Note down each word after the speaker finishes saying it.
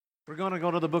We're going to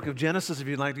go to the book of Genesis. If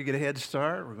you'd like to get a head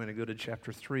start, we're going to go to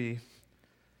chapter 3.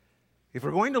 If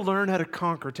we're going to learn how to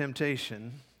conquer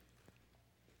temptation,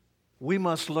 we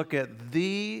must look at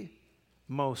the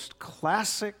most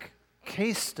classic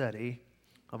case study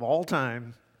of all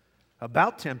time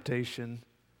about temptation,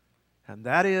 and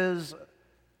that is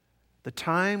the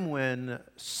time when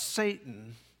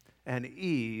Satan and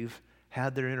Eve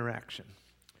had their interaction.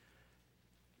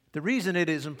 The reason it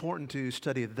is important to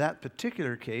study that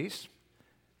particular case,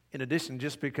 in addition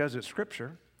just because it's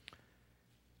Scripture,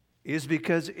 is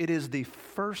because it is the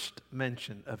first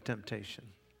mention of temptation.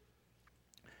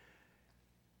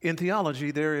 In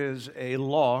theology, there is a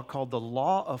law called the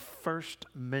law of first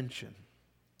mention.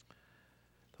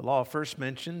 The law of first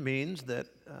mention means that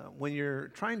when you're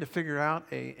trying to figure out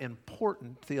an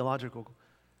important theological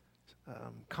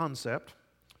concept,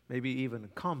 maybe even a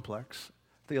complex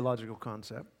theological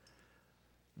concept,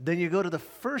 then you go to the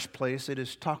first place it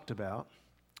is talked about,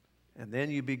 and then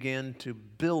you begin to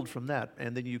build from that,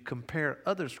 and then you compare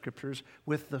other scriptures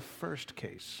with the first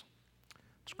case.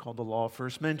 It's called the law of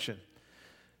first mention.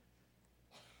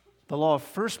 The law of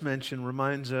first mention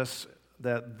reminds us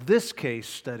that this case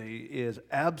study is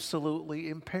absolutely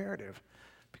imperative,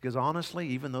 because honestly,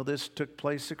 even though this took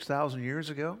place 6,000 years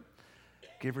ago,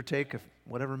 give or take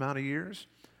whatever amount of years,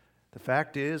 the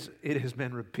fact is it has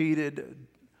been repeated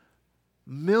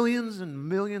millions and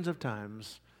millions of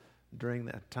times during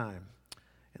that time.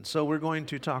 And so we're going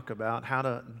to talk about how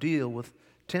to deal with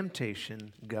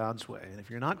temptation God's way. And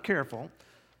if you're not careful,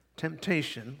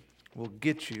 temptation will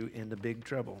get you into big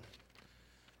trouble.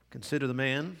 Consider the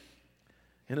man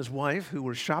and his wife who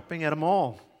were shopping at a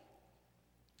mall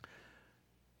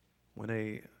when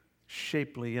a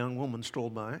shapely young woman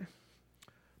strolled by.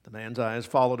 The man's eyes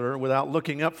followed her. Without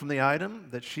looking up from the item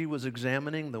that she was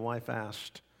examining, the wife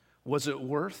asked, "Was it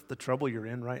worth the trouble you're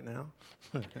in right now?"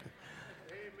 Amen.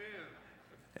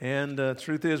 And the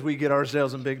truth is, we get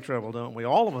ourselves in big trouble, don't we?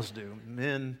 All of us do,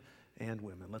 men and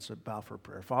women. Let's bow for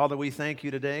prayer. Father, we thank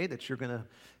you today that you're going to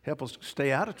help us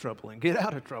stay out of trouble and get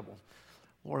out of trouble.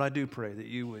 Lord, I do pray that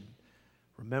you would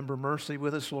remember mercy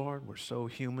with us, Lord. We're so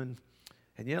human.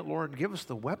 And yet, Lord, give us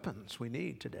the weapons we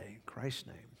need today. In Christ's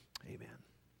name, amen.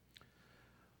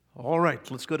 All right,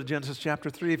 let's go to Genesis chapter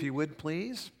 3, if you would,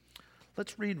 please.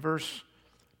 Let's read verse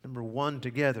number 1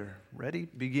 together. Ready?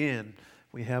 Begin.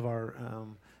 We have our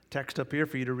text up here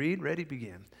for you to read. Ready?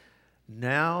 Begin.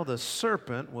 Now the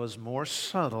serpent was more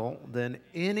subtle than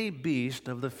any beast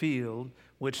of the field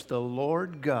which the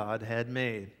Lord God had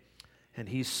made. And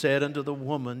he said unto the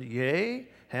woman, Yea,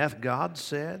 hath God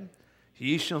said,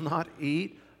 Ye shall not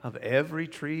eat of every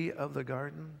tree of the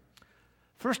garden?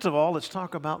 First of all, let's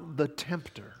talk about the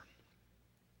tempter.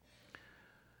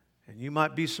 And you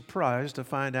might be surprised to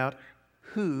find out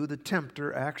who the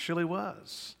tempter actually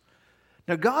was.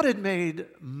 Now, God had made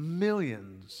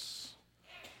millions,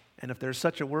 and if there's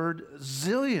such a word,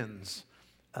 zillions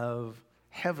of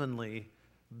heavenly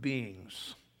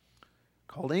beings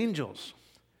called angels.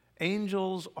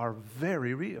 Angels are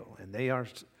very real, and they are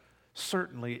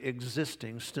certainly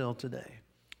existing still today.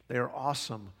 They are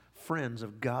awesome friends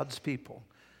of God's people.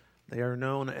 They are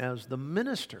known as the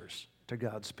ministers to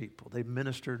God's people. They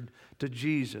ministered to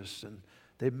Jesus, and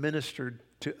they ministered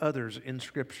to others in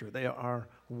Scripture. They are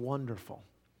wonderful.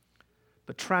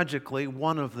 But tragically,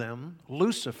 one of them,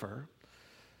 Lucifer,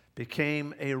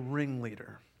 became a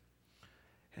ringleader.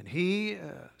 And he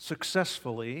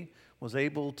successfully was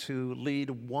able to lead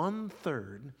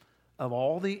 1/3 of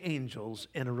all the angels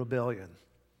in a rebellion.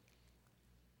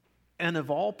 And of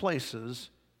all places,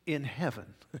 in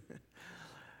heaven.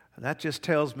 That just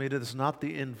tells me that it's not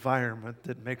the environment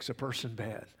that makes a person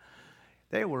bad.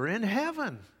 They were in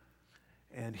heaven.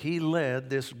 And he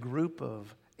led this group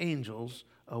of angels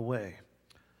away.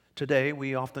 Today,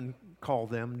 we often call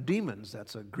them demons.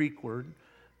 That's a Greek word,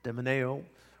 demoneo,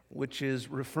 which is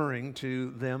referring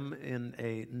to them in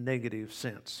a negative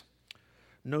sense.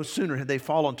 No sooner had they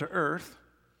fallen to earth,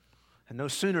 and no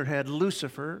sooner had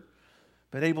Lucifer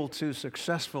been able to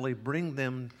successfully bring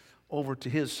them over to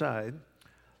his side,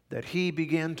 that he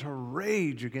began to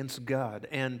rage against God,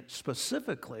 and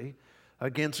specifically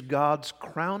against God's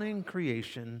crowning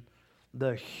creation,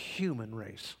 the human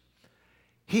race.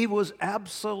 He was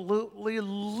absolutely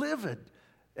livid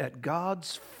at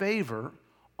God's favor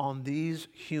on these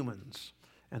humans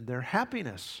and their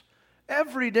happiness.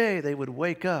 Every day they would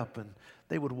wake up and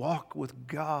they would walk with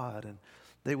God, and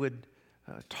they would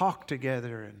talk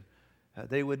together, and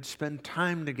they would spend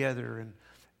time together and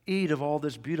eat of all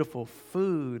this beautiful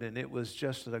food, and it was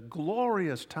just a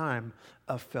glorious time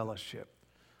of fellowship.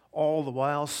 All the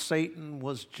while, Satan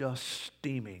was just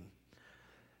steaming.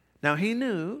 Now, he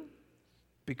knew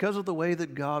because of the way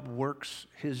that God works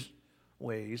his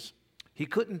ways, he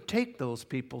couldn't take those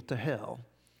people to hell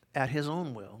at his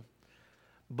own will,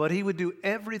 but he would do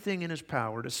everything in his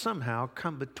power to somehow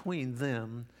come between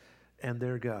them and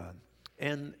their God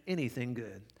and anything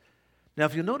good. Now,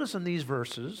 if you notice in these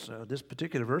verses, this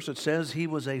particular verse, it says he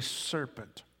was a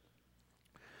serpent.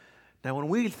 Now, when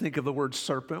we think of the word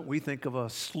serpent, we think of a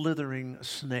slithering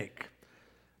snake.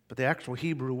 But the actual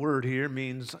Hebrew word here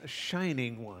means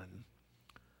shining one.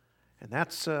 And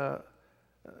that's,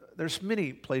 there's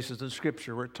many places in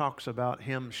Scripture where it talks about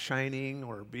him shining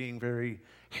or being very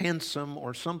handsome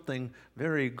or something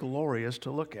very glorious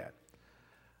to look at.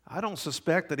 I don't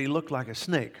suspect that he looked like a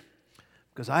snake,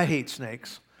 because I hate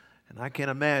snakes. And I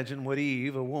can't imagine what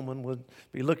Eve, a woman, would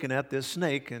be looking at this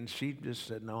snake, and she just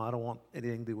said, no, I don't want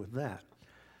anything to do with that.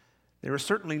 There was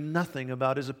certainly nothing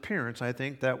about his appearance, I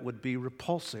think, that would be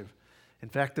repulsive. In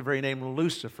fact, the very name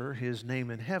Lucifer, his name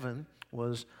in heaven,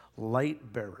 was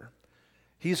light bearer.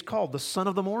 He's called the son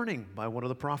of the morning by one of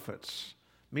the prophets,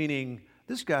 meaning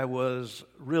this guy was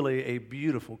really a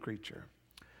beautiful creature.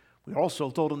 We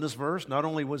also told in this verse, not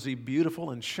only was he beautiful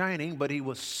and shining, but he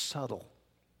was subtle.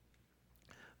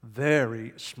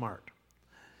 Very smart.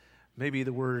 Maybe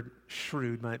the word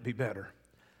shrewd might be better.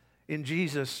 In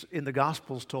Jesus, in the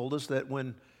Gospels, told us that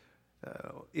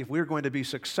if we're going to be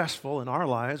successful in our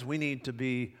lives, we need to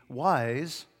be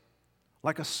wise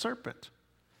like a serpent.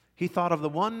 He thought of the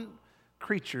one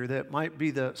creature that might be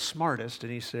the smartest,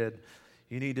 and he said,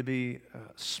 you need to be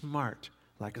smart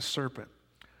like a serpent.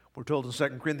 We're told in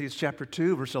 2 Corinthians chapter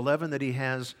 2, verse 11, that he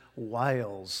has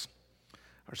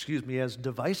he has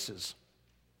devices.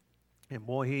 And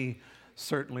boy, he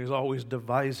certainly is always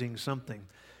devising something.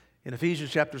 In Ephesians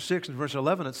chapter 6 and verse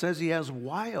 11, it says he has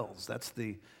wiles. That's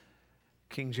the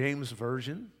King James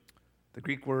Version. The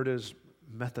Greek word is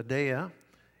methodeia.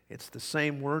 It's the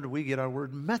same word we get our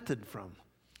word method from.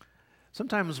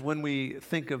 Sometimes when we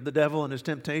think of the devil and his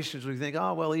temptations, we think,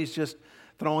 oh, well, he's just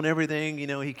throwing everything,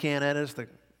 he can at us,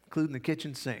 including the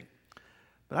kitchen sink.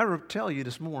 But I will tell you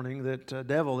this morning that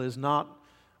devil is not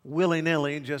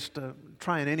willy-nilly just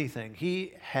trying anything.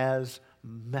 He has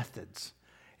methods.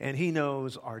 And he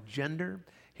knows our gender.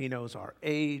 He knows our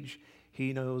age.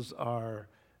 He knows our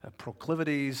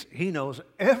proclivities. He knows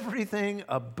everything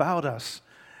about us.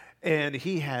 And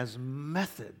he has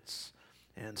methods.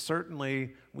 And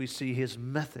certainly we see his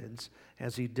methods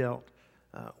as he dealt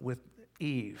with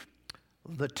Eve.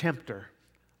 The tempter.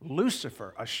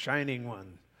 Lucifer, a shining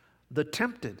one. The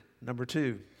tempted, number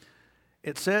 2.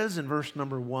 It says in verse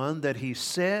number 1 that he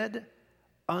said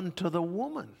unto the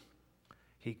woman.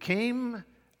 He came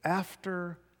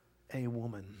after a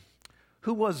woman.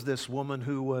 Who was this woman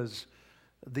who was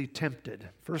the tempted?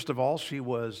 First of all, she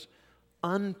was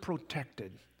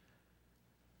unprotected.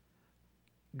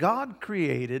 God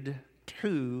created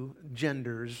 2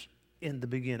 genders in the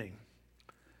beginning.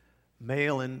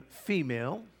 Male and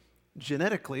female.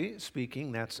 Genetically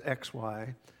speaking, that's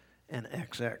XY and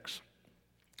XX.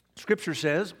 Scripture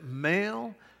says,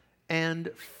 male and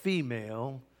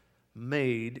female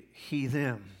made he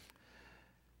them.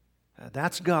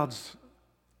 That's God's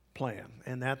plan,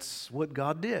 and that's what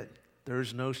God did.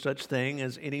 There's no such thing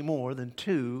as any more than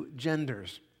 2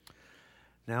 genders.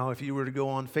 Now, if you were to go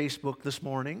on Facebook this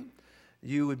morning,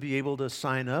 you would be able to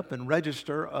sign up and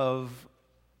register of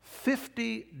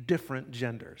 50 different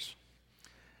genders.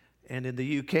 And in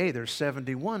the UK, there's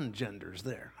 71 genders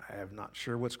there. I'm not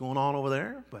sure what's going on over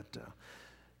there, but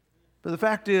the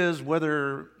fact is,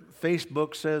 whether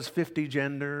Facebook says 50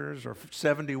 genders or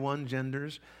 71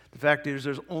 genders, the fact is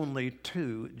there's only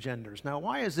 2 genders. Now,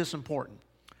 why is this important?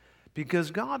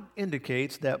 Because God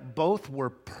indicates that both were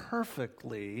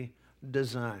perfectly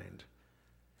designed.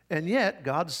 And yet,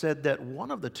 God said that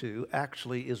one of the 2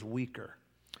 actually is weaker.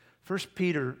 1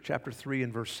 Peter chapter 3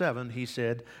 and verse 7, he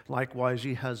said, likewise,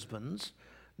 ye husbands,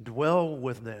 dwell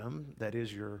with them, that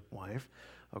is your wife,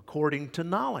 according to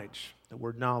knowledge. The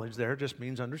word knowledge there just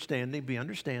means understanding, be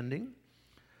understanding.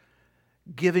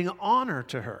 Giving honor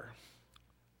to her.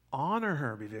 Honor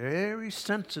her, be very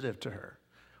sensitive to her.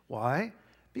 Why?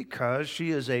 Because she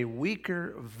is a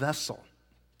weaker vessel.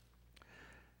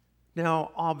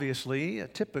 Now, obviously,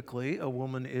 typically, a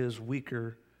woman is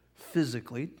weaker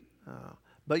physically,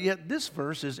 but yet this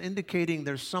verse is indicating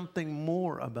there's something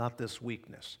more about this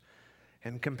weakness.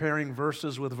 And comparing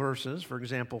verses with verses, for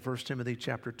example, 1 Timothy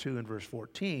chapter 2 and verse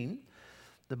 14,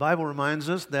 the Bible reminds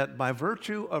us that by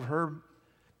virtue of her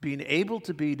being able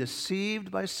to be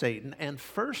deceived by Satan and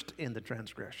first in the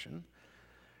transgression,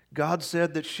 God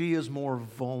said that she is more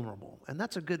vulnerable. And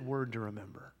that's a good word to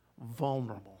remember,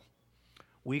 vulnerable.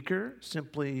 Weaker,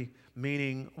 simply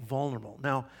meaning vulnerable.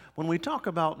 Now, when we talk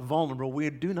about vulnerable, we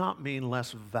do not mean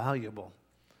less valuable.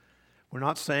 We're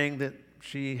not saying that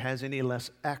she has any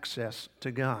less access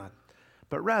to God.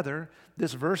 But rather,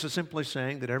 this verse is simply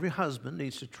saying that every husband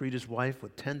needs to treat his wife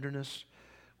with tenderness,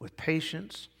 with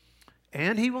patience,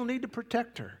 and he will need to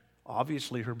protect her.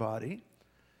 Obviously, her body.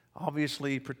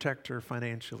 Obviously, protect her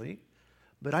financially.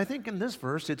 But I think in this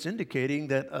verse, it's indicating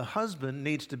that a husband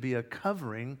needs to be a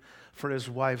covering for his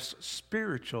wife's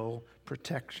spiritual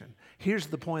protection. Here's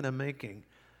the point I'm making.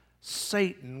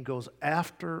 Satan goes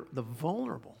after the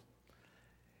vulnerable.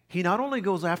 He not only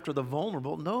goes after the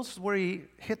vulnerable, notice where he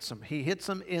hits them. He hits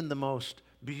them in the most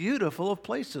beautiful of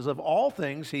places. Of all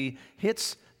things, he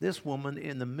hits this woman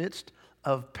in the midst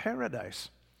of paradise.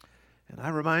 And I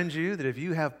remind you that if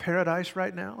you have paradise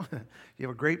right now, you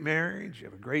have a great marriage, you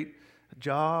have a great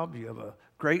job, you have a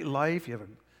great life, you have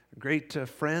great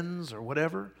friends or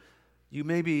whatever, you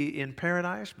may be in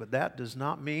paradise, but that does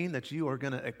not mean that you are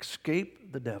going to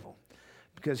escape the devil,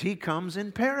 because he comes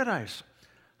in paradise.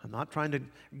 I'm not trying to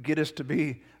get us to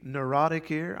be neurotic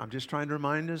here. I'm just trying to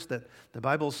remind us that the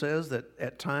Bible says that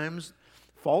at times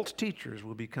false teachers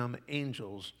will become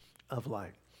angels of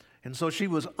light. And so she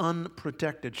was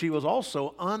unprotected. She was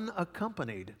also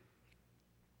unaccompanied.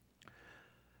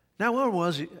 Now, where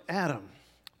was Adam?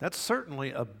 That's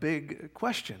certainly a big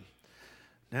question.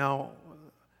 Now,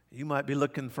 you might be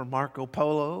looking for Marco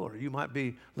Polo, or you might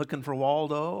be looking for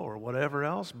Waldo, or whatever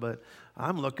else, but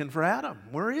I'm looking for Adam.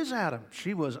 Where is Adam?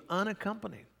 She was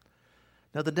unaccompanied.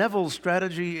 Now, the devil's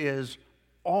strategy is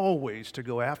always to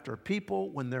go after people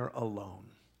when they're alone.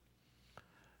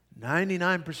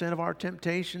 99% of our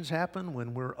temptations happen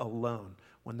when we're alone,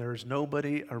 when there's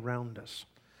nobody around us.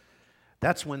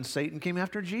 That's when Satan came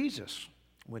after Jesus,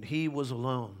 when he was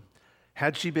alone.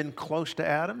 Had she been close to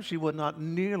Adam, she would not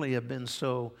nearly have been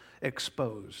so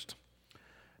exposed.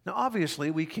 Now, obviously,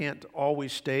 we can't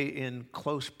always stay in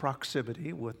close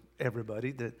proximity with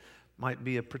everybody that might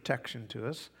be a protection to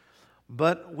us,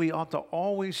 but we ought to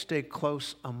always stay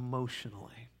close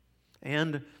emotionally,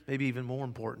 and maybe even more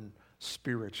important,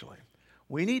 spiritually.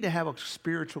 We need to have a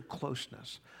spiritual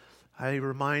closeness. I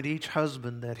remind each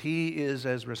husband that he is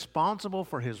as responsible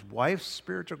for his wife's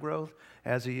spiritual growth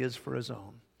as he is for his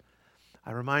own.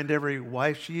 I remind every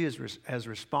wife she is as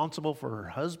responsible for her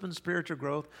husband's spiritual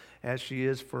growth as she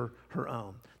is for her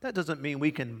own. That doesn't mean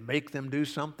we can make them do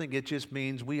something. It just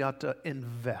means we ought to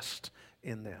invest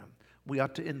in them. We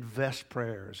ought to invest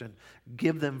prayers and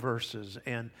give them verses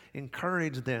and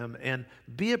encourage them and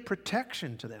be a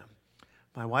protection to them.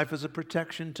 My wife is a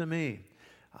protection to me.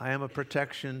 I am a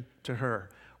protection to her.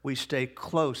 We stay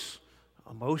close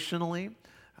emotionally.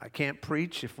 I can't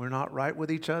preach if we're not right with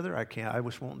each other. I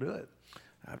just won't do it.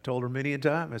 I've told her many a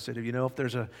time. I said, if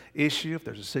there's an issue, if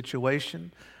there's a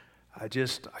situation, I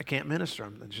can't minister.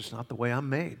 It's just not the way I'm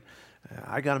made.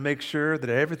 I got to make sure that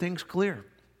everything's clear.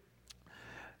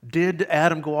 Did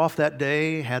Adam go off that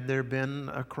day? Had there been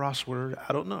a crossword?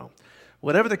 I don't know.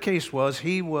 Whatever the case was,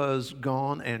 he was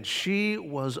gone and she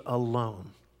was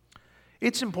alone.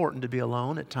 It's important to be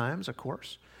alone at times, of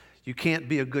course. You can't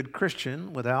be a good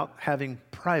Christian without having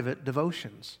private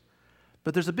devotions.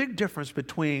 But there's a big difference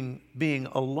between being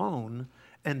alone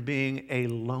and being a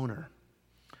loner.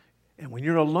 And when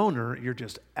you're a loner, you're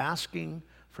just asking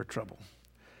for trouble.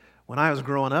 When I was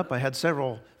growing up, I had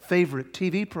several favorite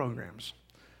TV programs.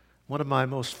 One of my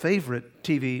most favorite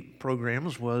TV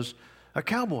programs was a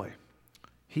cowboy.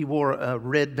 He wore a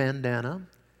red bandana.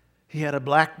 He had a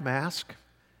black mask.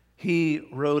 He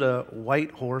rode a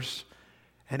white horse.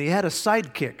 And he had a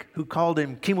sidekick who called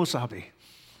him Kimosabe.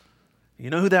 You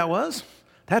know who that was?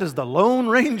 That is the Lone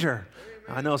Ranger.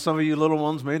 I know some of you little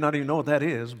ones may not even know what that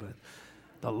is, but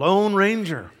the Lone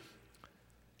Ranger.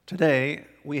 Today,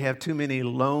 we have too many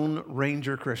Lone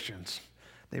Ranger Christians.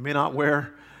 They may not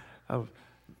wear a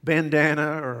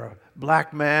bandana or a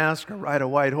black mask or ride a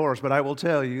white horse, but I will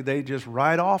tell you, they just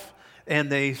ride off and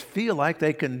they feel like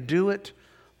they can do it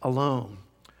alone.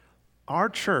 Our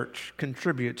church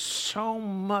contributes so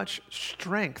much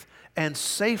strength and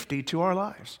safety to our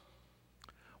lives.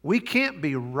 We can't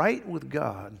be right with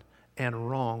God and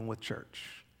wrong with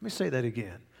church. Let me say that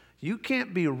again. You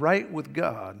can't be right with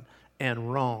God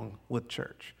and wrong with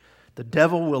church. The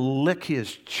devil will lick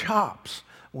his chops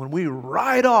when we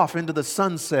ride off into the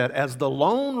sunset as the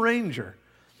Lone Ranger.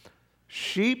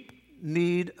 Sheep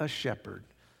need a shepherd,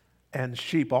 and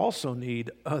sheep also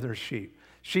need other sheep.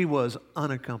 She was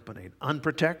unaccompanied,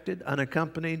 unprotected,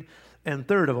 unaccompanied, and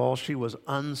third of all, she was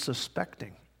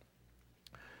unsuspecting.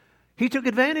 He took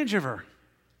advantage of her.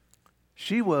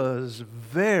 She was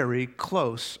very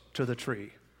close to the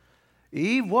tree.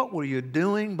 Eve, what were you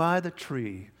doing by the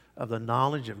tree of the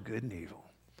knowledge of good and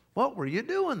evil? What were you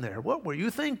doing there? What were you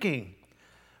thinking?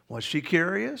 Was she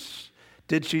curious?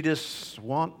 Did she just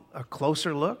want a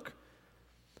closer look?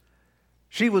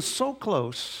 She was so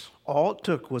close, all it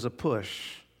took was a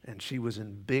push, and she was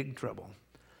in big trouble.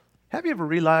 Have you ever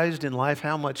realized in life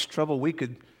how much trouble we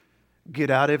could get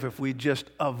out of if we just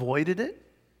avoided it?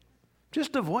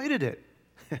 Just avoided it.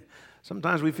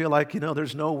 Sometimes we feel like,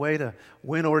 there's no way to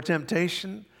win over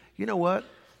temptation. You know what?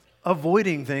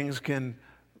 Avoiding things can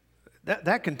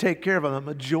take care of a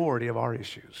majority of our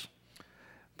issues.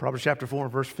 Proverbs chapter 4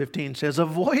 verse 15 says,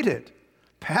 avoid it.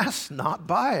 Pass not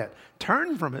by it.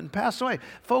 Turn from it and pass away.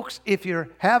 Folks, if you're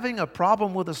having a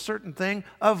problem with a certain thing,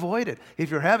 avoid it. If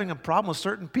you're having a problem with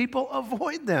certain people,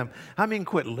 avoid them.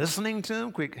 Quit listening to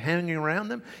them, quit hanging around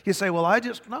them. You say, well,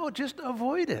 just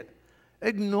avoid it.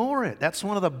 Ignore it. That's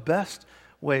one of the best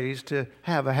ways to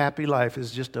have a happy life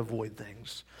is just avoid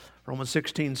things. Romans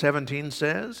 16:17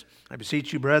 says, I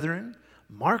beseech you, brethren,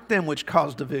 mark them which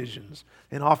cause divisions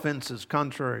and offenses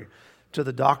contrary to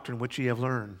the doctrine which ye have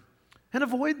learned, and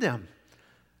avoid them.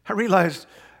 I realized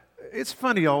it's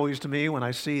funny always to me when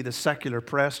I see the secular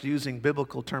press using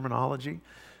biblical terminology.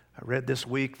 I read this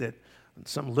week that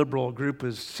some liberal group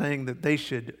is saying that they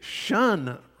should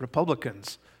shun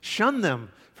Republicans, shun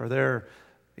them for their,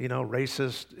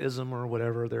 racism or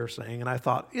whatever they're saying. And I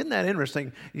thought, isn't that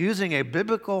interesting? Using a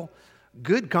biblical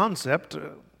good concept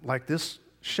like this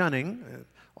shunning,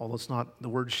 although it's not the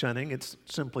word shunning, it's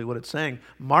simply what it's saying.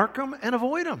 Mark them and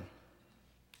avoid them.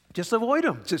 Just avoid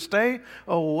them. Just stay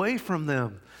away from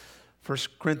them. 1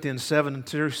 Corinthians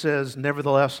 7:2 says,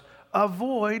 nevertheless,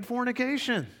 avoid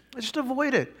fornication. Just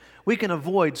avoid it. We can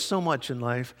avoid so much in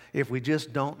life if we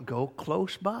just don't go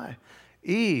close by.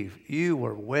 Eve, you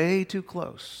were way too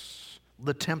close.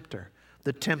 The tempter,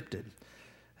 the tempted.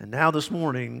 And now this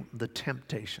morning, the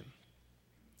temptation.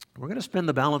 We're going to spend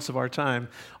the balance of our time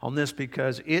on this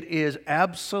because it is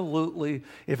absolutely,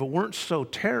 if it weren't so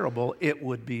terrible, it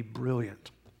would be brilliant.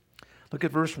 Look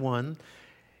at verse 1.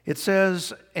 It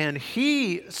says, and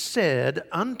he said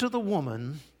unto the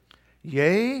woman,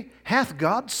 yea, hath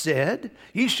God said,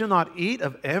 ye shall not eat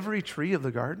of every tree of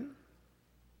the garden?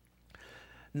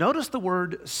 Notice the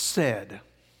word said.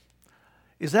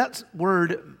 Is that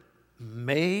word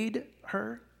made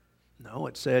her? No,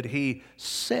 it said he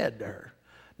said to her.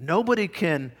 Nobody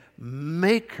can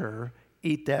make her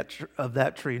eat of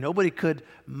that tree. Nobody could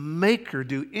make her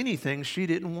do anything she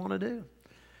didn't want to do.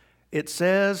 It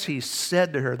says he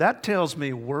said to her. That tells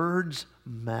me words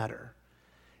matter.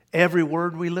 Every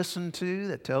word we listen to,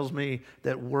 that tells me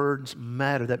that words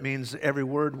matter. That means every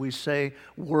word we say,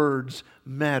 words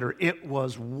matter. It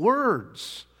was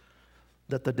words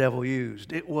that the devil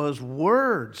used. It was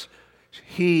words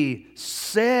he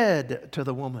said to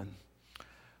the woman.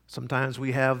 Sometimes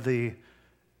we have the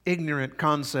ignorant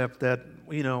concept that,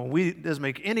 it doesn't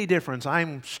make any difference.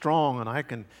 I'm strong and I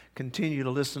can continue to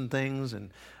listen to things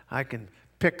and I can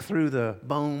pick through the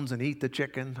bones and eat the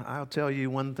chicken. I'll tell you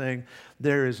one thing.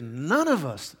 There is none of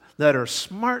us that are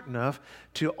smart enough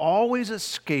to always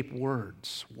escape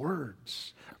words.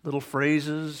 Words. Little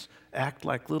phrases act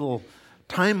like little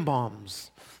time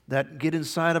bombs that get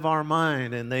inside of our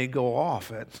mind and they go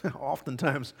off at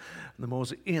oftentimes the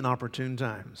most inopportune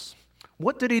times.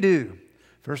 What did he do?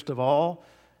 First of all,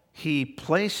 he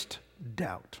placed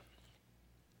doubt.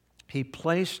 He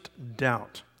placed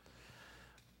doubt.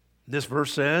 This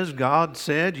verse says, God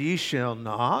said, ye shall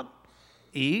not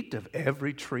eat of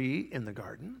every tree in the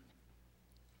garden.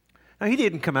 Now, he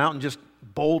didn't come out and just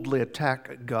boldly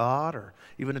attack God or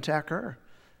even attack her.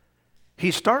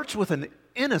 He starts with an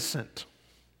innocent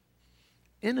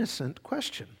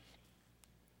question.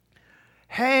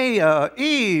 Hey,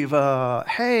 Eve,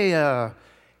 I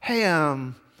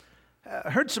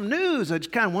heard some news. I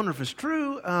just kind of wonder if it's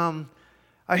true.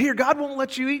 I hear God won't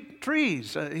let you eat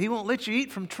trees. He won't let you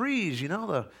eat from trees.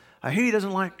 I hear he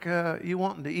doesn't like you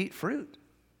wanting to eat fruit.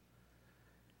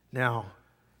 Now,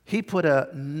 he put a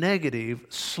negative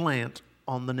slant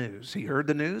on the news. He heard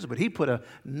the news, but he put a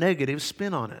negative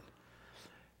spin on it.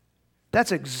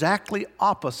 That's exactly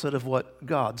opposite of what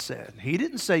God said. He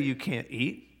didn't say you can't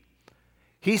eat.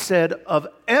 He said, of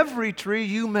every tree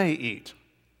you may eat.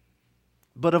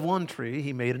 But of one tree,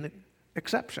 he made an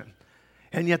exception.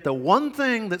 And yet the one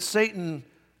thing that Satan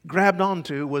grabbed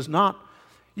onto was not,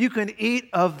 you can eat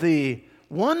of the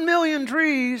 1,000,000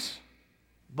 trees,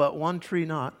 but one tree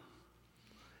not.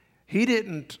 He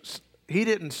didn't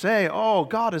say, oh,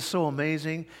 God is so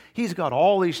amazing. He's got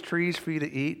all these trees for you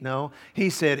to eat. No, he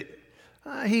said,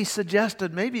 he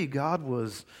suggested maybe God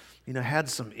was had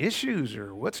some issues,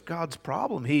 or what's God's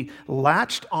problem? He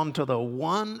latched onto the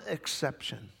one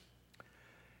exception.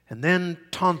 And then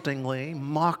tauntingly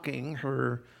mocking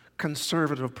her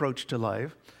conservative approach to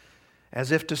life,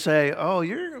 as if to say, oh,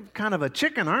 you're kind of a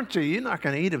chicken, aren't you? You're not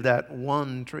going to eat of that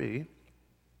one tree.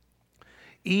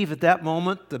 Eve, at that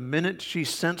moment, the minute she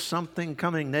sensed something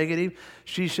coming negative,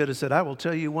 she should have said, I will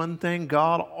tell you one thing,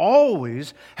 God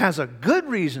always has a good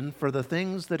reason for the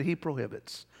things that he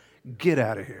prohibits. Get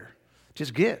out of here.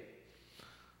 Just get.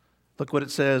 Look what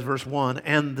it says, verse 1.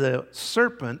 And the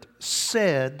serpent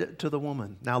said to the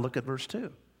woman. Now look at verse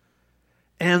 2.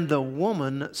 And the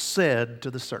woman said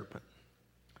to the serpent.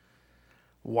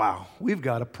 Wow, we've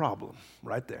got a problem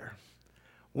right there.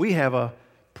 We have a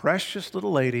precious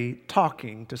little lady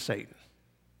talking to Satan.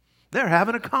 They're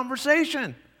having a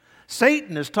conversation.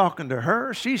 Satan is talking to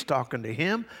her. She's talking to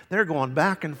him. They're going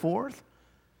back and forth.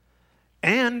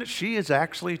 And she is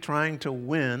actually trying to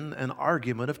win an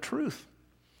argument of truth.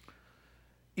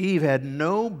 Eve had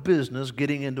no business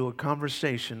getting into a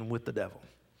conversation with the devil.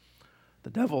 The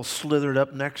devil slithered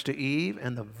up next to Eve,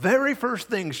 and the very first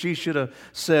thing she should have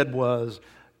said was,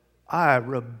 I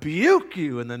rebuke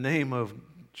you in the name of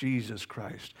Jesus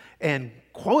Christ, and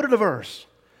quoted a verse.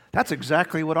 That's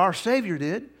exactly what our Savior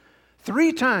did.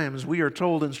 3 times we are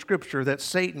told in Scripture that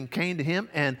Satan came to him,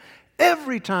 and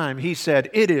every time he said,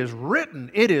 it is written,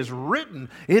 it is written,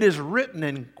 it is written,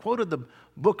 and quoted the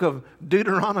book of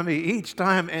Deuteronomy each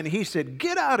time, and he said,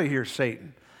 get out of here,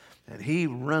 Satan. And he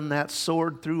run that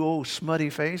sword through old smutty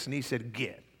face, and he said,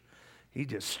 get. He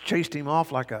just chased him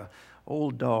off like a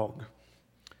old dog.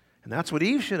 And that's what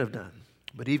Eve should have done.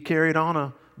 But Eve carried on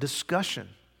a discussion.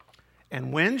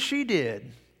 And when she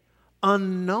did,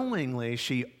 unknowingly,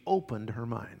 she opened her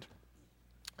mind.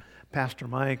 Pastor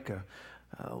Mike,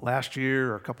 last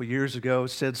year or a couple years ago,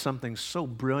 said something so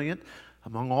brilliant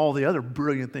among all the other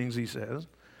brilliant things he says.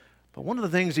 But one of the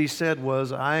things he said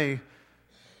was,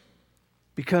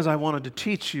 because I wanted to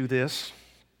teach you this,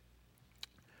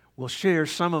 will share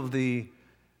some of the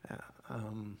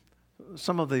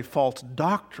false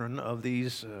doctrine of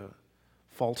these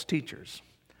false teachers.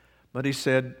 But he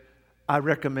said, I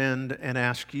recommend and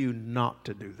ask you not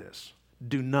to do this.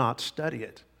 Do not study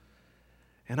it.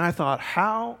 And I thought,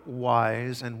 how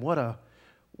wise and what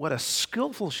a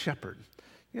skillful shepherd.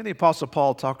 The Apostle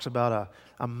Paul talks about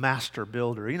a master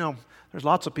builder. There's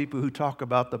lots of people who talk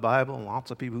about the Bible and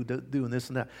lots of people who do this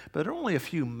and that. But there are only a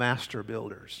few master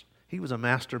builders. He was a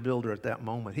master builder at that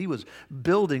moment. He was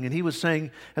building, and he was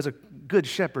saying, as a good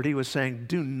shepherd, he was saying,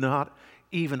 do not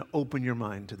even open your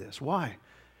mind to this. Why?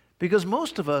 Because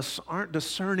most of us aren't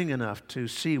discerning enough to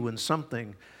see when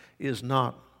something is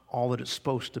not all that it's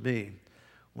supposed to be.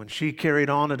 When she carried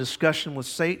on a discussion with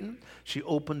Satan, she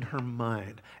opened her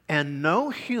mind. And no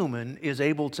human is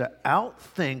able to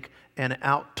outthink and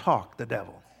outtalk the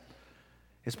devil.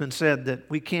 It's been said that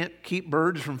we can't keep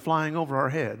birds from flying over our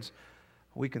heads.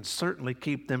 We can certainly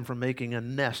keep them from making a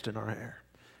nest in our hair.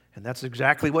 And that's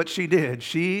exactly what she did.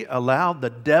 She allowed the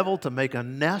devil to make a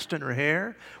nest in her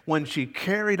hair when she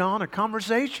carried on a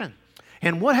conversation.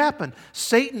 And what happened?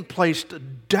 Satan placed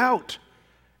doubt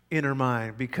in her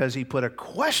mind because he put a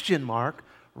question mark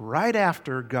right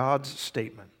after God's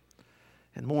statement.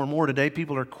 And more today,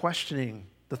 people are questioning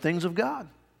the things of God,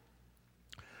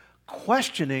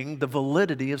 questioning the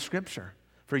validity of Scripture.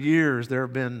 For years, there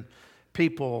have been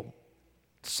people,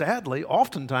 sadly,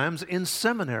 oftentimes in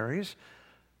seminaries,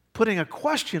 putting a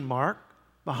question mark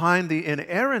behind the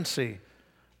inerrancy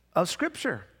of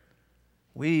Scripture.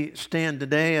 We stand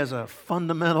today as a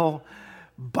fundamental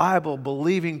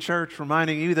Bible-believing church,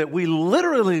 reminding you that we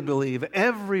literally believe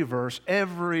every verse,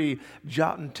 every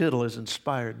jot and tittle is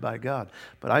inspired by God.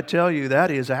 But I tell you, that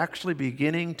is actually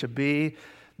beginning to be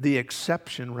the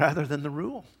exception rather than the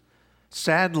rule.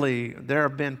 Sadly, there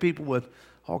have been people with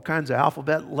all kinds of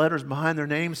alphabet letters behind their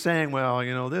names saying, well,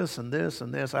 this and this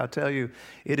and this. I tell you,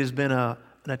 it has been an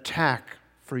attack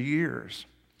for years.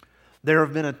 There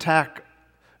have been attack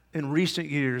in recent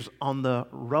years on the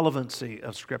relevancy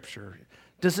of Scripture.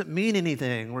 Does it mean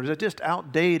anything, or is it just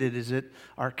outdated? Is it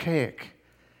archaic?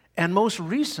 And most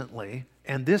recently,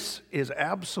 and this is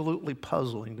absolutely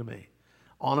puzzling to me,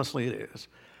 honestly it is,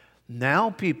 now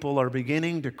people are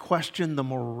beginning to question the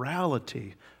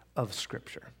morality of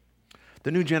Scripture.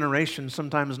 The new generation,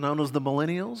 sometimes known as the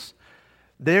millennials,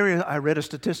 I read a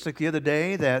statistic the other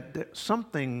day that some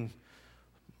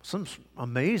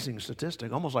amazing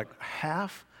statistic, almost like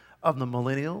half of the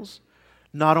millennials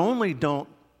not only don't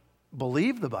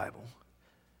believe the Bible,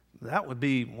 that would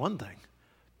be one thing,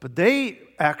 but they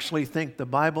actually think the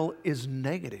Bible is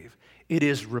negative. It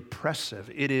is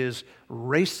repressive. It is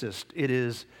racist. It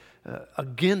is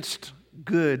against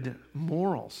good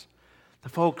morals. Now,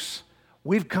 folks,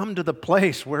 we've come to the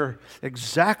place where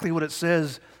exactly what it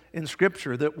says in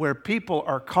Scripture, that where people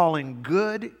are calling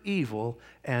good evil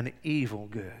and evil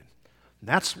good. And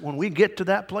that's when we get to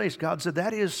that place. God said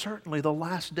that is certainly the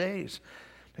last days.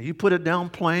 Now, you put it down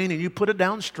plain and you put it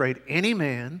down straight. Any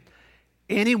man,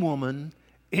 any woman,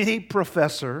 any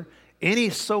professor, any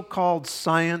so-called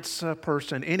science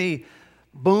person, any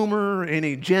boomer,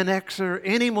 any Gen Xer,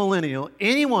 any millennial,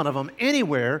 any one of them,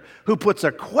 anywhere who puts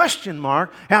a question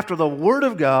mark after the Word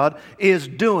of God is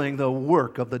doing the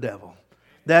work of the devil.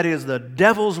 That is the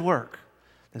devil's work.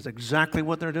 That's exactly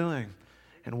what they're doing.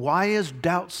 And why is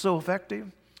doubt so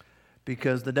effective?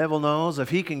 Because the devil knows if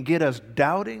he can get us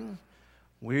doubting,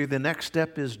 the next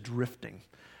step is drifting.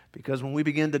 Because when we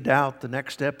begin to doubt, the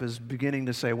next step is beginning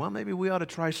to say, well, maybe we ought to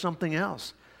try something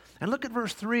else. And look at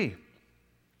verse 3.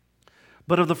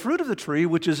 But of the fruit of the tree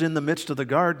which is in the midst of the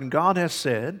garden, God has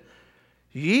said,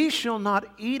 ye shall not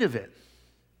eat of it,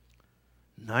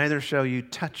 neither shall you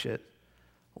touch it,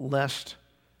 lest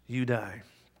you die.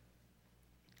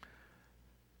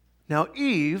 Now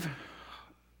Eve,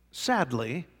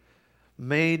 sadly,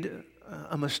 made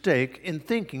a mistake in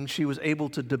thinking she was able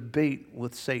to debate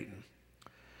with Satan.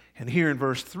 And here in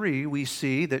verse 3, we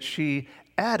see that she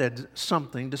added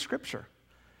something to Scripture.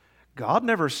 God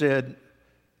never said,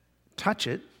 touch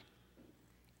it,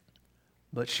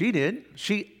 but she did.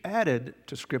 She added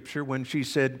to Scripture when she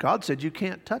said, God said you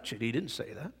can't touch it. He didn't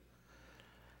say that.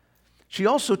 She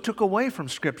also took away from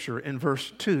Scripture in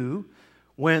verse 2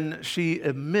 when she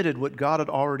admitted what God had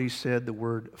already said, the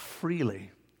word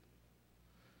freely.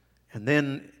 And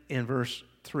then in verse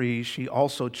 3, she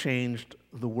also changed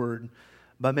the word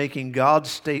by making God's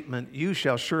statement, you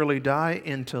shall surely die,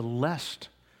 into lest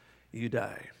you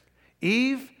die.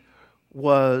 Eve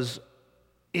was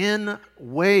in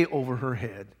way over her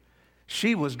head.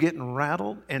 She was getting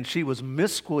rattled and she was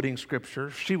misquoting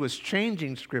Scripture. She was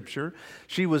changing Scripture.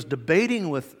 She was debating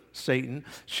with Satan.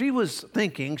 She was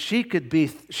thinking she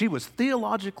was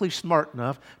theologically smart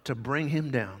enough to bring him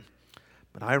down.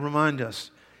 But I remind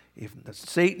us, if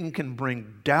Satan can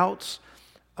bring doubts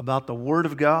about the Word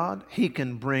of God, he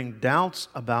can bring doubts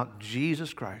about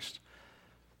Jesus Christ.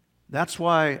 That's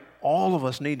why all of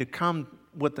us need to come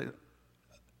with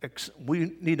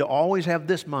we need to always have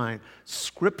this mind.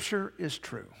 Scripture is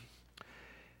true.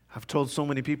 I've told so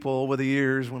many people over the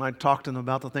years when I talk to them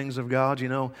about the things of God,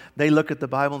 they look at the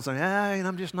Bible and say,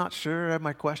 I'm just not sure, I have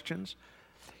my questions.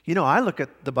 I look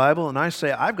at the Bible and I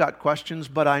say, I've got questions,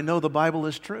 but I know the Bible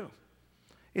is true.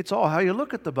 It's all how you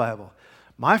look at the Bible.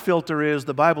 My filter is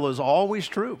the Bible is always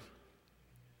true.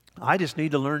 I just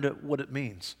need to learn what it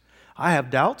means. I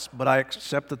have doubts, but I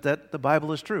accept that the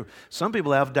Bible is true. Some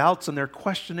people have doubts and they're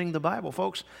questioning the Bible.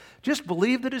 Folks, just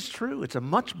believe that it's true. It's a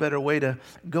much better way to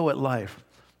go at life.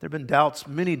 There have been doubts,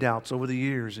 many doubts over the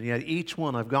years, and yet each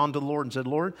one I've gone to the Lord and said,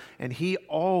 Lord, and He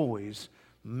always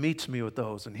meets me with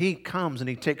those, and He comes and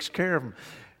He takes care of them.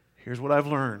 Here's what I've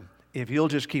learned. If you'll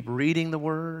just keep reading the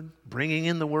Word, bringing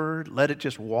in the Word, let it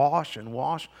just wash and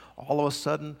wash, all of a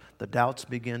sudden the doubts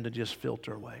begin to just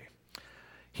filter away.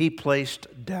 He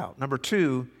placed doubt. Number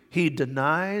 2, he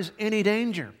denies any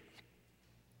danger.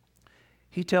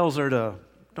 He tells her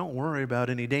don't worry about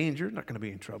any danger, you're not going to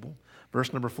be in trouble.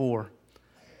 Verse number 4,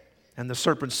 and the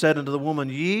serpent said unto the woman,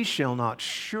 ye shall not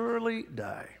surely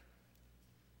die.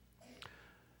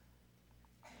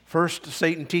 First,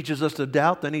 Satan teaches us to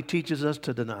doubt, then he teaches us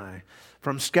to deny.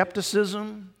 From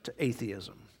skepticism to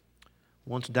atheism.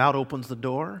 Once doubt opens the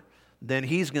door, then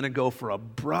he's going to go for a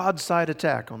broadside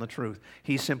attack on the truth.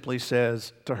 He simply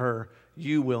says to her,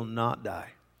 you will not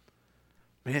die.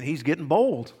 Man, he's getting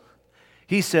bold.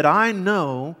 He said, I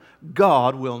know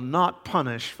God will not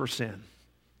punish for sin.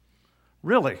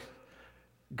 Really?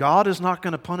 God is not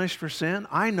going to punish for sin?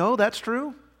 I know that's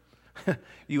true.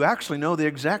 You actually know the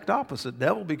exact opposite,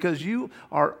 devil, because you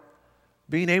are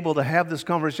being able to have this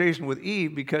conversation with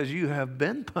Eve because you have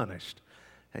been punished.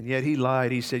 And yet he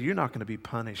lied. He said, you're not going to be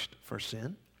punished for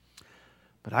sin.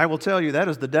 But I will tell you, that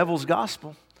is the devil's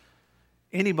gospel.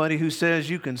 Anybody who says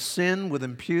you can sin with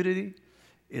impunity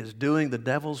is doing the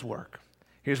devil's work.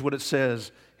 Here's what it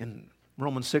says in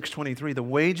Romans 6:23. The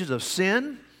wages of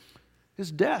sin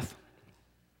is death.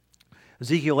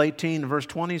 Ezekiel 18 verse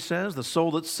 20 says, the soul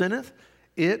that sinneth,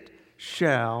 it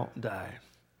shall die.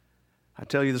 I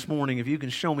tell you this morning, if you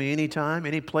can show me any time,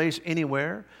 any place,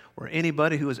 anywhere, where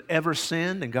anybody who has ever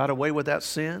sinned and got away with that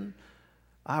sin,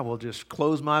 I will just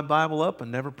close my Bible up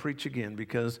and never preach again,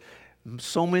 because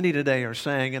so many today are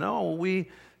saying,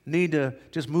 we need to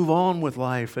just move on with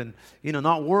life and,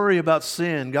 not worry about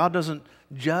sin. God doesn't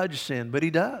judge sin, but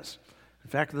He does. In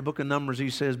fact, in the book of Numbers, he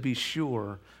says, be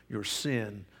sure your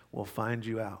sin will find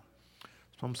you out.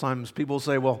 Sometimes people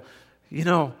say, well,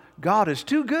 God is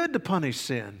too good to punish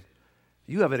sin.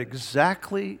 You have it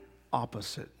exactly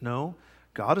opposite. No,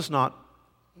 God is not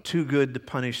too good to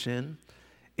punish sin.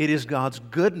 It is God's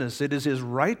goodness. It is His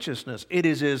righteousness. It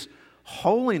is His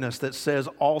holiness that says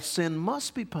all sin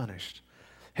must be punished.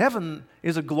 Heaven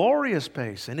is a glorious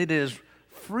place, and it is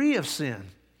free of sin.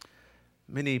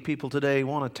 Many people today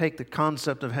want to take the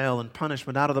concept of hell and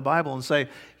punishment out of the Bible and say,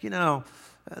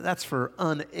 that's for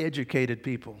uneducated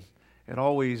people. It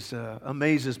always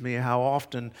amazes me how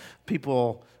often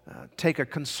people take a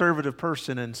conservative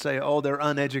person and say, oh, they're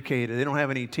uneducated, they don't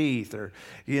have any teeth, or,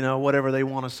 whatever they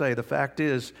want to say. The fact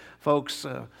is, folks,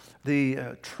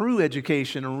 the true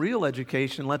education and real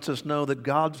education lets us know that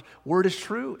God's Word is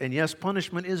true, and yes,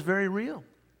 punishment is very real.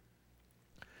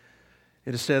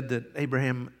 It is said that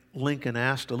Abraham Lincoln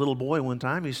asked a little boy one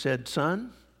time, he said,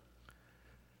 son,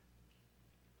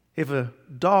 if a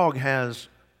dog has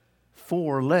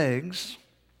 4 legs,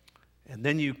 and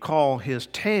then you call his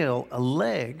tail a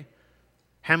leg,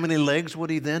 how many legs would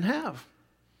he then have?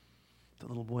 The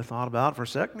little boy thought about it for a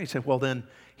second. He said, well, then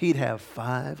he'd have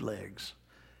 5 legs.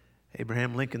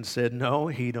 Abraham Lincoln said, no,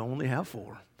 he'd only have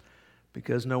 4.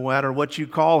 Because no matter what you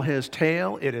call his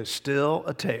tail, it is still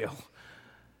a tail.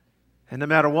 And no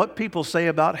matter what people say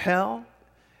about hell,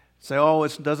 say, oh,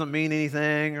 it doesn't mean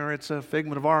anything, or it's a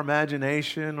figment of our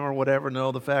imagination, or whatever.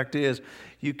 No, the fact is,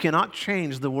 you cannot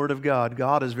change the Word of God.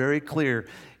 God is very clear.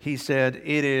 He said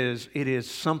it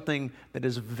is something that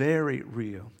is very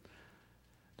real.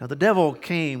 Now, the devil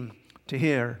came to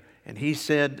her, and he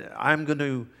said, I'm going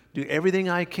to do everything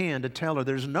I can to tell her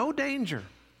there's no danger.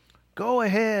 Go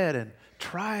ahead and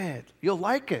try it. You'll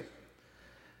like it.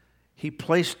 He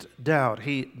placed doubt.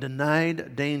 He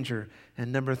denied danger.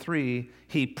 And number 3,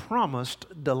 he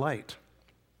promised delight.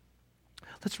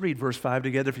 Let's read verse 5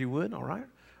 together if you would. All right?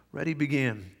 Ready,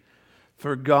 begin.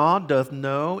 For God doth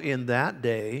know in that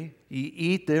day ye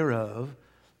eat thereof,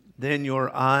 then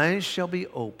your eyes shall be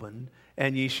opened,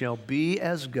 and ye shall be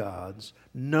as gods,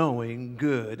 knowing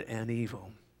good and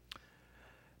evil.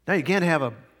 Now you can't have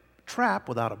a trap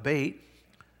without a bait,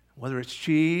 whether it's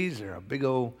cheese or a big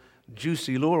old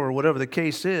juicy lure or whatever the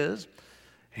case is.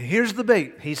 Here's the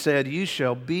bait. He said, you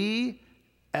shall be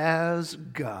as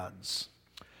gods.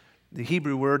 The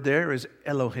Hebrew word there is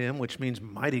Elohim, which means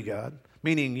mighty God,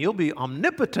 meaning you'll be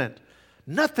omnipotent.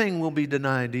 Nothing will be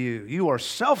denied to you. You are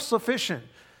self-sufficient,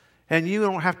 and you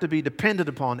don't have to be dependent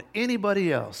upon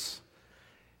anybody else.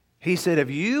 He said, if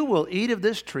you will eat of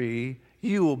this tree,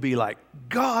 you will be like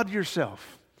God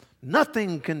yourself.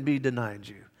 Nothing can be denied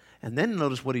you. And then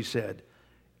notice what he said.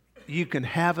 You can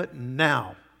have it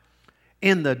now,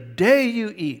 in the day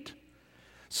you eat.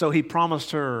 So he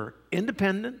promised her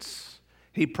independence.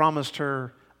 He promised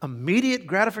her immediate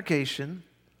gratification.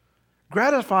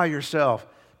 Gratify yourself.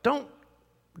 Don't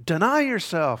deny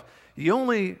yourself. You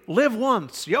only live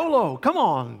once. YOLO. Come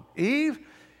on, Eve.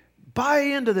 Buy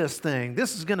into this thing.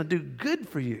 This is going to do good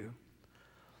for you.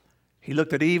 He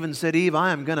looked at Eve and said, Eve,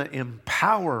 I am going to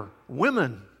empower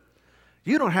women.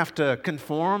 You don't have to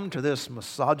conform to this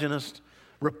misogynist,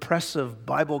 repressive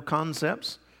Bible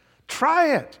concepts.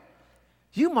 Try it.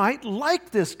 You might like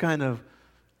this kind of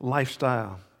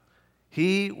lifestyle.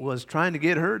 He was trying to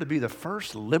get her to be the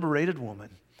first liberated woman,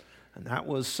 and that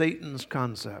was Satan's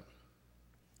concept.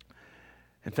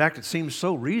 In fact, it seems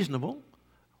so reasonable.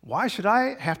 Why should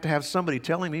I have to have somebody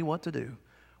telling me what to do?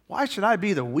 Why should I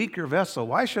be the weaker vessel?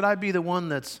 Why should I be the one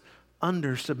that's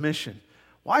under submission?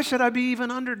 Why should I be even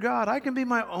under God? I can be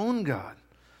my own God.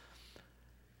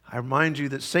 I remind you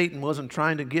that Satan wasn't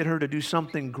trying to get her to do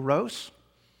something gross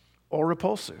or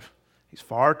repulsive. He's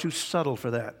far too subtle for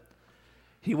that.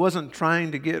 He wasn't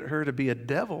trying to get her to be a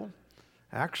devil.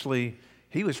 Actually,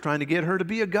 he was trying to get her to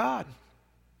be a god.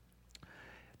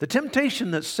 The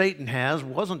temptation that Satan has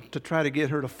wasn't to try to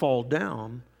get her to fall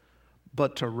down,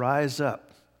 but to rise up.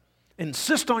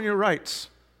 Insist on your rights.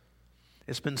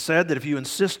 It's been said that if you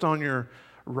insist on your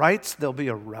rights, there'll be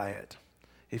a riot.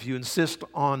 If you insist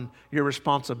on your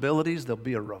responsibilities, there'll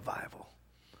be a revival.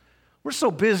 We're so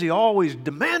busy always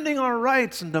demanding our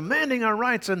rights,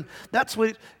 and that's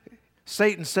what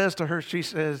Satan says to her. He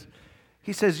says,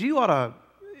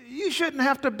 you shouldn't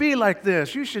have to be like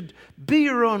this. You should be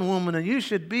your own woman, and you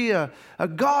should be a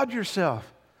god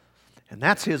yourself. And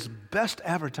that's his best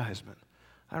advertisement.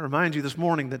 I remind you this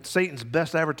morning that Satan's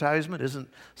best advertisement isn't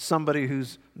somebody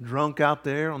who's drunk out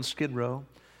there on Skid Row.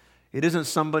 It isn't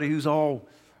somebody who's all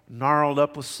gnarled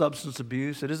up with substance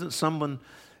abuse. It isn't someone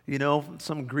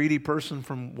some greedy person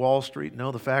from Wall Street.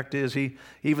 No, the fact is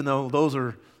even though those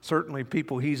are certainly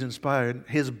people he's inspired,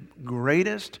 his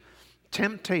greatest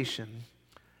temptation,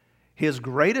 his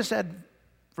greatest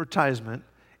advertisement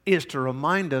is to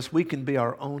remind us we can be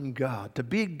our own God, to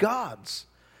be gods,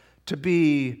 to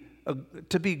be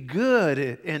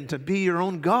good and to be your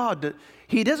own God.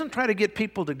 He doesn't try to get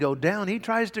people to go down. He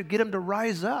tries to get them to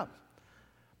rise up,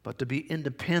 but to be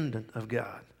independent of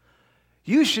God.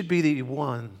 You should be the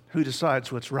one who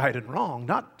decides what's right and wrong,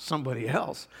 not somebody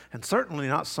else, and certainly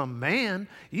not some man.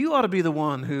 You ought to be the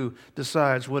one who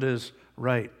decides what is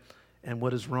right and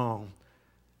what is wrong.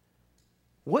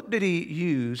 What did he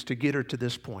use to get her to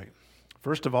this point?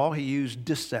 First of all, he used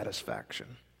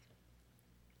dissatisfaction.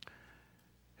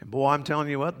 And boy, I'm telling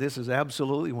you what, this is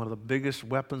absolutely one of the biggest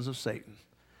weapons of Satan.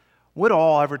 What do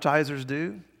all advertisers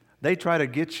do? They try to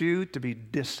get you to be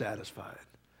dissatisfied.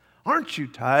 Aren't you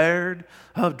tired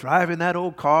of driving that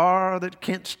old car that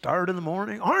can't start in the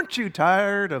morning? Aren't you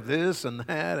tired of this and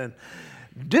that? And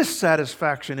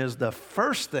dissatisfaction is the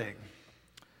first thing.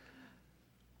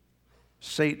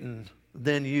 Satan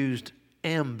then used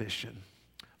ambition.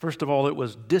 First of all, it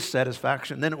was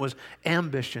dissatisfaction, then it was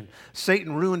ambition.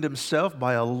 Satan ruined himself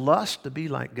by a lust to be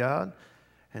like God,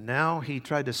 and now he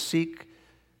tried to seek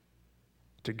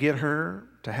to get her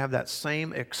to have that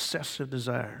same excessive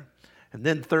desire. And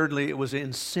then thirdly, it was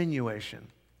insinuation.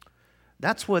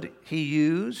 That's what he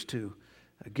used to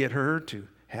get her to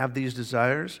have these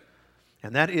desires.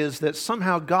 And that is that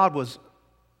somehow God was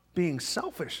being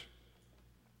selfish.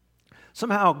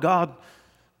 Somehow God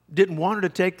didn't want her to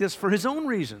take this for his own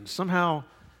reasons. Somehow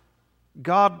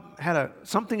God had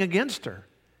something against her.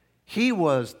 He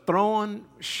was throwing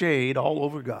shade all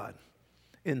over God.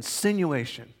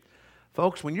 Insinuation.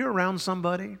 Folks, when you're around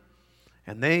somebody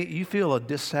and you feel a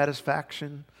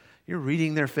dissatisfaction, you're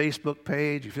reading their Facebook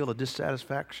page, you feel a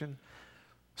dissatisfaction,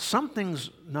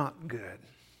 something's not good.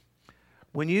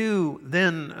 When you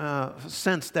then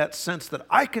sense that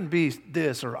I can be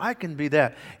this or I can be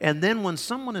that, and then when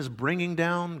someone is bringing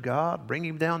down God,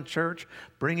 bringing down church,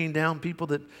 bringing down people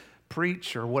that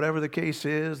preach or whatever the case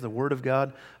is, the Word of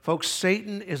God, folks,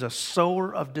 Satan is a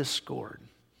sower of discord,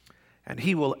 and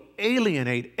he will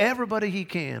alienate everybody he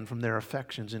can from their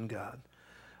affections in God.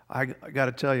 I got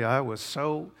to tell you, I was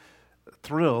so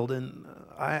thrilled, and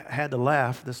I had to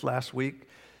laugh this last week.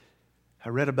 I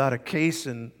read about a case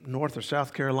in North or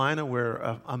South Carolina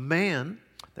where a man,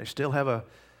 they still have a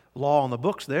law on the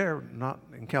books there, not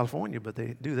in California, but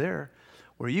they do there,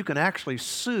 where you can actually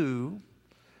sue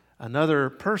another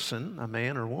person, a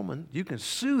man or woman, you can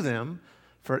sue them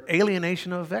for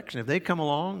alienation of affection. If they come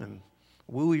along and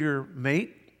woo your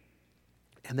mate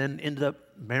and then ended up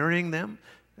marrying them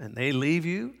and they leave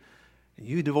you,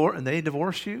 and they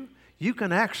divorce you, you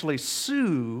can actually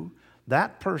sue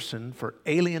that person for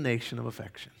alienation of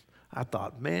affection. I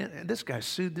thought, man, this guy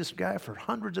sued this guy for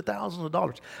hundreds of thousands of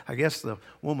dollars. I guess the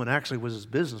woman actually was his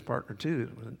business partner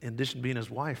too, in addition to being his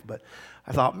wife. But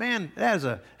I thought, man,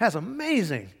 that's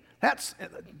amazing. That's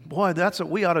what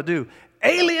we ought to do.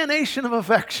 Alienation of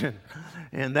affection.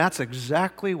 And that's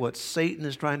exactly what Satan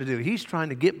is trying to do. He's trying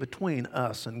to get between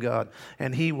us and God.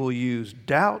 And he will use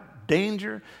doubt,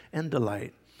 danger, and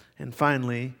delight. And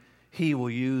finally, he will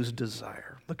use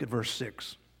desire. Look at verse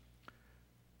 6.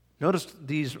 Notice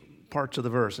these parts of the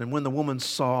verse. And when the woman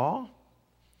saw,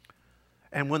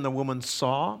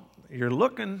 you're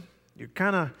looking,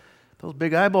 those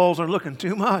big eyeballs are looking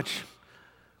too much.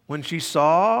 When she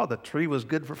saw the tree was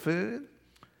good for food,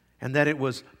 and that it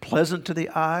was pleasant to the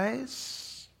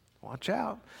eyes, watch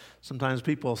out. Sometimes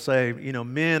people say,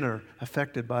 men are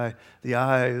affected by the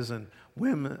eyes, and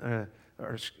women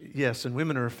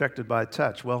are affected by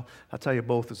touch. Well, I'll tell you,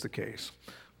 both is the case.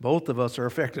 Both of us are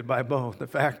affected by both. The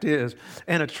fact is,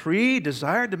 and a tree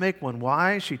desired to make one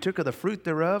wise. She took of the fruit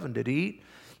thereof and did eat,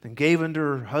 and gave unto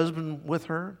her husband with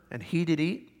her, and he did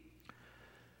eat.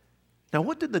 Now,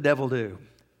 what did the devil do?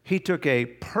 He took a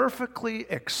perfectly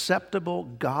acceptable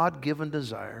God-given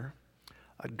desire,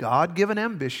 a God-given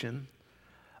ambition,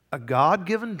 a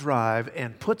God-given drive,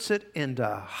 and puts it into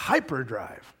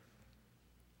hyperdrive.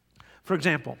 For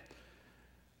example,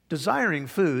 desiring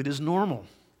food is normal.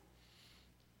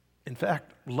 In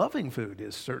fact, loving food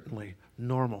is certainly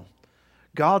normal.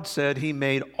 God said he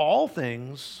made all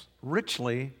things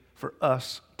richly for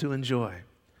us to enjoy.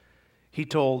 He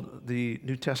told the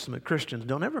New Testament Christians,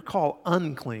 don't ever call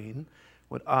unclean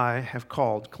what I have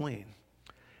called clean.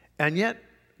 And yet,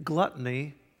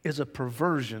 gluttony is a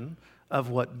perversion of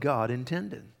what God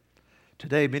intended.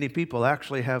 Today, many people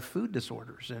actually have food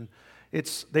disorders, and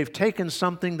they've taken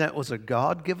something that was a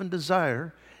God-given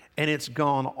desire And it's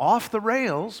gone off the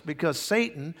rails because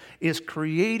Satan is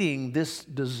creating this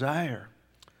desire.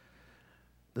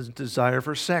 The desire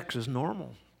for sex is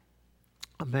normal.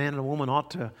 A man and a woman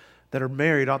that are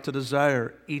married ought to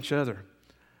desire each other.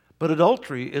 But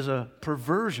adultery is a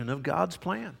perversion of God's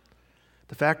plan.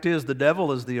 The fact is, the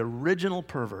devil is the original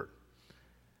pervert.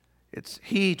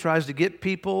 He tries to get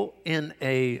people in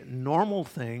a normal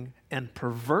thing and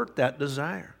pervert that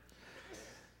desire.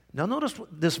 Now notice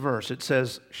this verse. It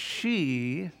says,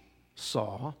 she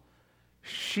saw,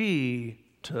 she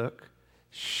took,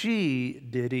 she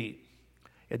did eat.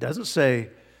 It doesn't say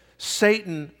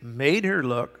Satan made her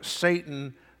look,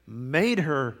 Satan made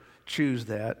her choose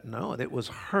that. No, it was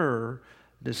her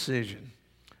decision.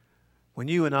 When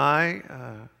you and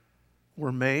I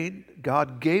were made,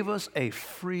 God gave us a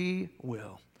free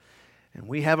will. And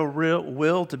we have a real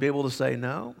will to be able to say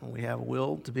no, and we have a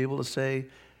will to be able to say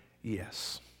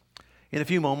yes. In a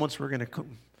few moments, we're going to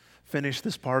finish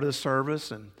this part of the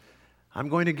service, and I'm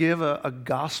going to give a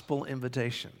gospel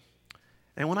invitation.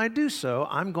 And when I do so,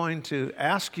 I'm going to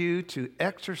ask you to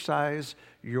exercise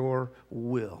your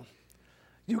will.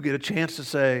 You'll get a chance to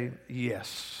say,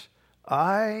 yes,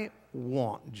 I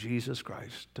want Jesus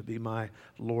Christ to be my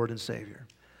Lord and Savior.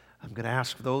 I'm going to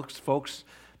ask those folks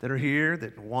that are here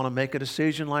that want to make a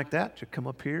decision like that to come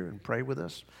up here and pray with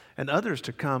us, and others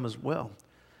to come as well.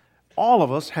 All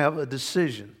of us have a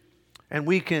decision, and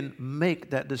we can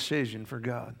make that decision for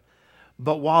God.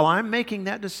 But while I'm making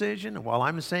that decision, and while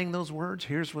I'm saying those words,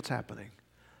 here's what's happening.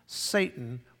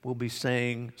 Satan will be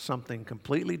saying something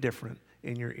completely different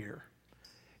in your ear.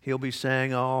 He'll be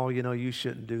saying, oh, you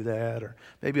shouldn't do that, or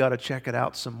maybe you ought to check it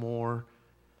out some more.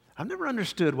 I've never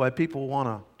understood why people want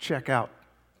to check out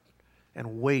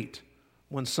and wait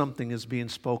when something is being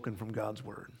spoken from God's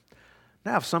Word.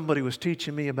 Now, if somebody was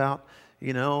teaching me about,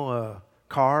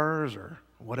 cars or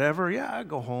whatever, yeah, I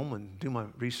go home and do my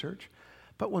research.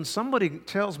 But when somebody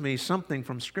tells me something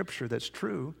from Scripture that's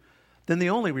true, then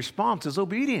the only response is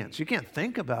obedience. You can't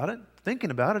think about it. Thinking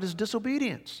about it is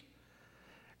disobedience.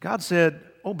 God said,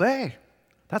 obey.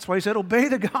 That's why He said, obey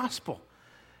the gospel.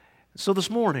 So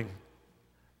this morning,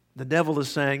 the devil is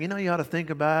saying, you ought to think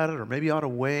about it, or maybe you ought to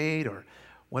wait, or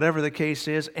whatever the case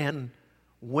is. And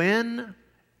when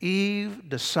Eve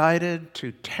decided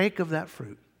to take of that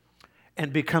fruit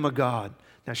and become a god,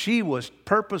 now she was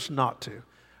purposed not to.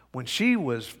 When she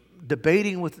was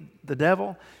debating with the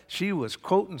devil, she was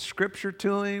quoting Scripture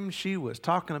to him. She was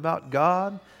talking about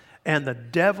God. And the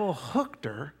devil hooked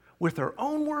her with her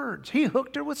own words. He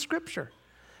hooked her with Scripture.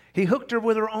 He hooked her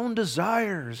with her own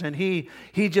desires. And he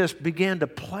just began to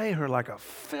play her like a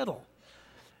fiddle.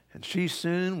 And she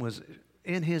soon was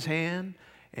in his hand.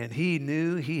 And he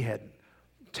knew he had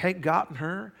gotten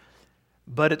her.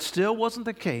 But it still wasn't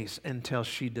the case until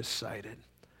she decided.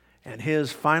 And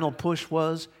his final push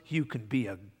was, you can be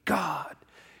a god.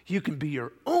 You can be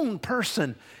your own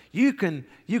person. You can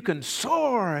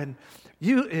soar, and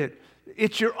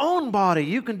it's your own body.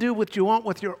 You can do what you want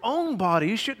with your own body.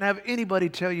 You shouldn't have anybody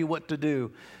tell you what to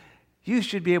do. You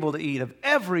should be able to eat of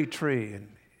every tree. And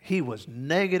he was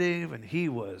negative, and he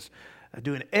was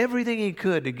doing everything he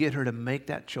could to get her to make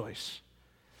that choice.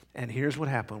 And here's what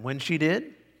happened. When she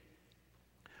did,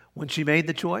 when she made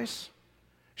the choice,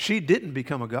 she didn't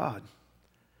become a god.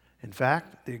 In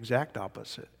fact, the exact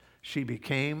opposite. She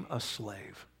became a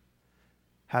slave.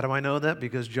 How do I know that?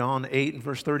 Because John 8 and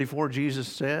verse 34, Jesus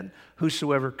said,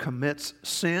 whosoever commits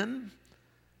sin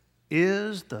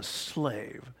is the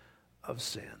slave of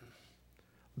sin.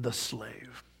 The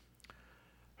slave.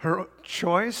 Her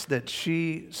choice that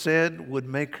she said would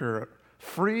make her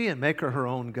free and make her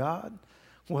own God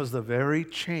was the very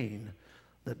chain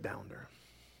that bound her.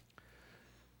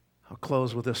 I'll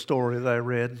close with a story that I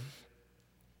read.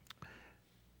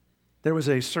 There was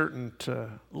a certain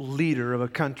leader of a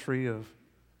country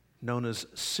known as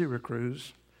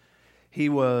Syracuse. He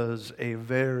was a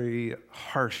very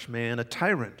harsh man, a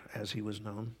tyrant as he was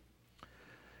known.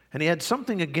 And he had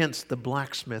something against the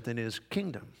blacksmith in his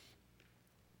kingdom.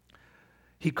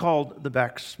 He called the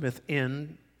blacksmith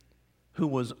in, who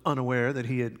was unaware that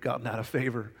he had gotten out of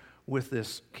favor with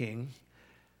this king.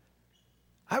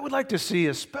 I would like to see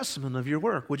a specimen of your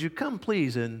work. Would you come,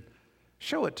 please, and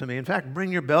show it to me? In fact,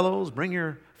 bring your bellows, bring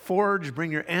your forge,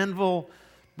 bring your anvil,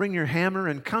 bring your hammer,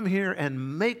 and come here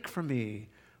and make for me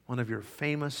one of your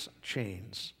famous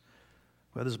chains.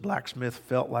 Well, this blacksmith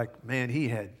felt like, man, he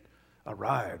had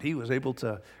arrived. He was able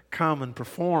to come and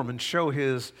perform and show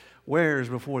his wares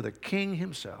before the king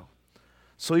himself.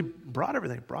 So he brought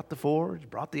everything, brought the forge,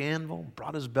 brought the anvil,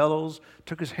 brought his bellows,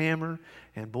 took his hammer,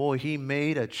 and boy, he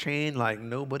made a chain like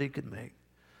nobody could make.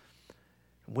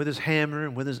 With his hammer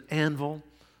and with his anvil,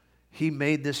 he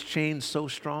made this chain so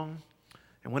strong.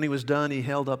 And when he was done, he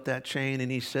held up that chain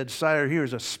and he said, "Sire,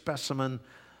 here's a specimen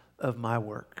of my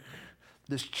work.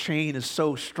 This chain is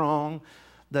so strong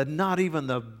that not even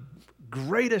the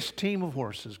greatest team of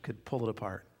horses could pull it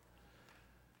apart."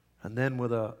 And then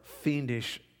with a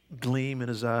fiendish gleam in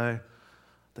his eye,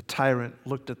 the tyrant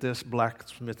looked at this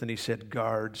blacksmith and he said,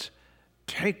 "Guards,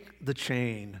 take the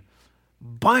chain,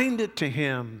 bind it to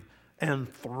him,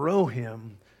 and throw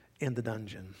him in the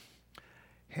dungeon."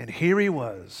 And here he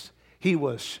was. He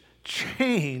was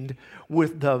chained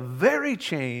with the very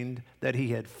chain that he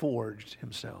had forged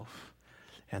himself.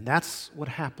 And that's what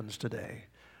happens today.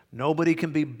 Nobody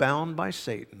can be bound by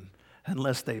Satan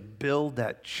unless they build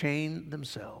that chain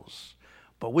themselves.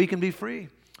 But we can be free.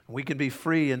 We can be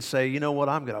free and say, "You know what?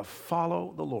 I'm going to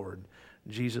follow the Lord,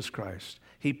 Jesus Christ."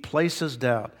 He places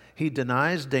doubt. He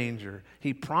denies danger.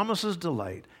 He promises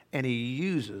delight. And he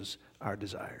uses our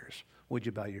desires. Would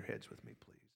you bow your heads with me, please?